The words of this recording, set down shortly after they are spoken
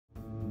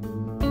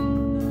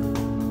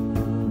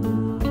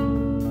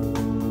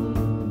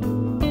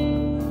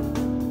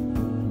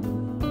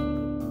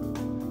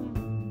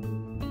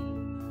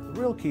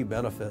real key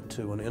benefit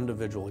to an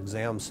individual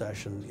exam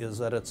session is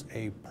that it's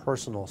a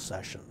personal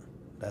session,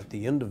 that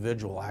the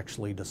individual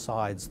actually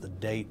decides the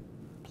date,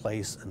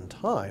 place, and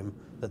time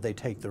that they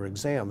take their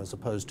exam as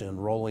opposed to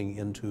enrolling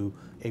into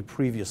a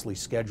previously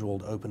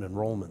scheduled open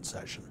enrollment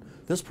session.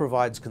 This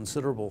provides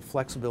considerable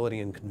flexibility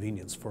and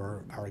convenience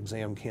for our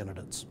exam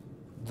candidates.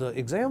 The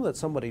exam that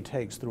somebody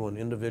takes through an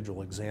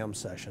individual exam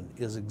session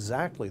is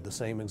exactly the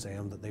same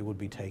exam that they would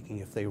be taking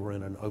if they were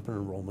in an open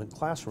enrollment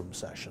classroom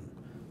session.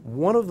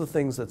 One of the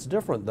things that's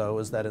different, though,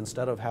 is that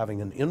instead of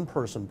having an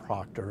in-person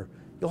proctor,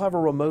 you'll have a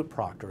remote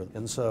proctor.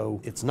 And so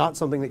it's not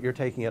something that you're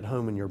taking at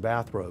home in your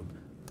bathrobe.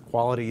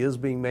 Quality is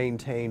being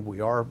maintained.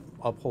 We are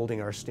upholding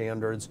our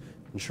standards,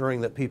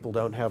 ensuring that people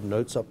don't have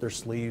notes up their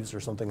sleeves or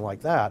something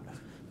like that.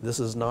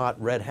 This is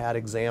not Red Hat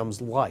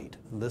exams light.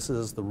 This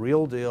is the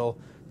real deal,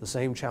 the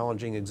same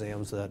challenging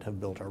exams that have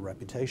built our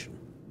reputation.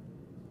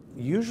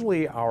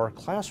 Usually our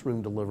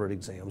classroom delivered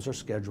exams are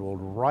scheduled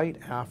right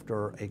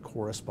after a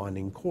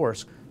corresponding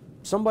course.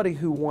 Somebody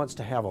who wants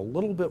to have a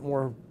little bit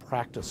more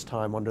practice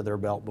time under their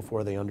belt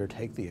before they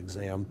undertake the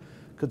exam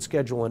could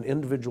schedule an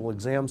individual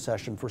exam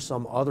session for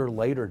some other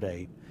later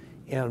date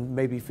and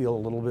maybe feel a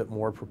little bit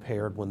more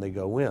prepared when they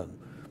go in.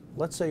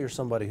 Let's say you're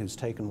somebody who's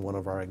taken one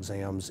of our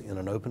exams in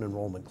an open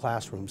enrollment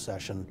classroom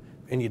session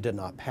and you did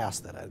not pass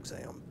that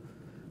exam.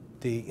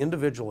 The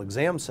individual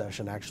exam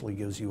session actually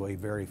gives you a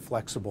very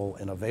flexible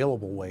and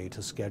available way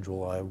to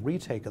schedule a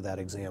retake of that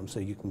exam so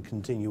you can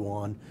continue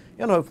on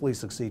and hopefully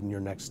succeed in your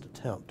next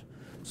attempt.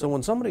 So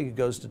when somebody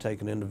goes to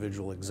take an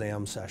individual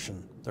exam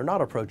session, they're not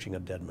approaching a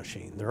dead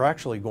machine. They're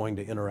actually going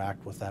to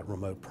interact with that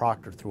remote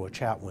proctor through a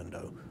chat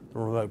window. The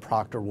remote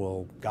proctor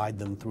will guide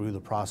them through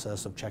the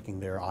process of checking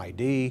their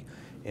ID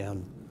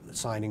and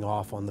signing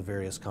off on the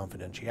various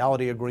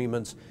confidentiality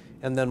agreements,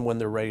 and then when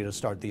they're ready to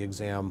start the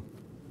exam,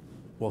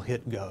 we'll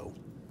hit go,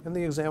 and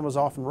the exam is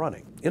off and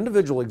running.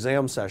 Individual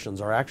exam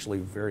sessions are actually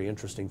very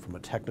interesting from a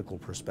technical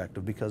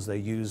perspective because they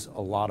use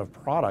a lot of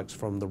products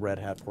from the Red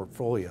Hat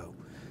portfolio.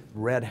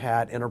 Red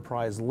Hat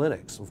Enterprise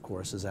Linux, of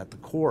course, is at the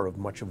core of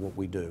much of what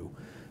we do.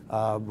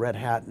 Red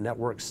Hat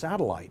Network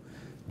Satellite.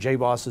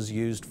 JBoss is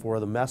used for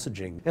the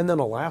messaging. And then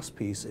the last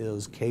piece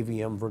is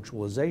KVM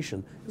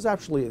virtualization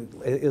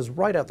is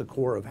right at the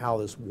core of how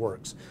this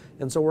works.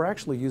 And so we're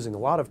actually using a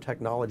lot of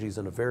technologies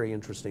in a very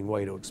interesting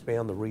way to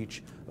expand the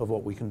reach of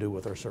what we can do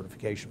with our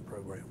certification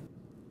program.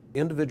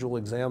 Individual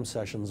exam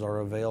sessions are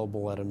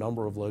available at a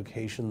number of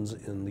locations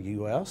in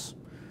the US.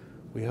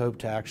 We hope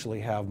to actually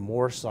have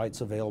more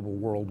sites available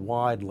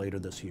worldwide later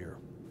this year.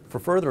 For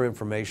further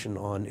information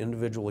on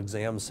individual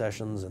exam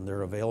sessions and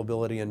their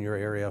availability in your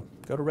area,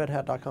 go to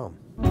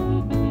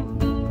redhat.com.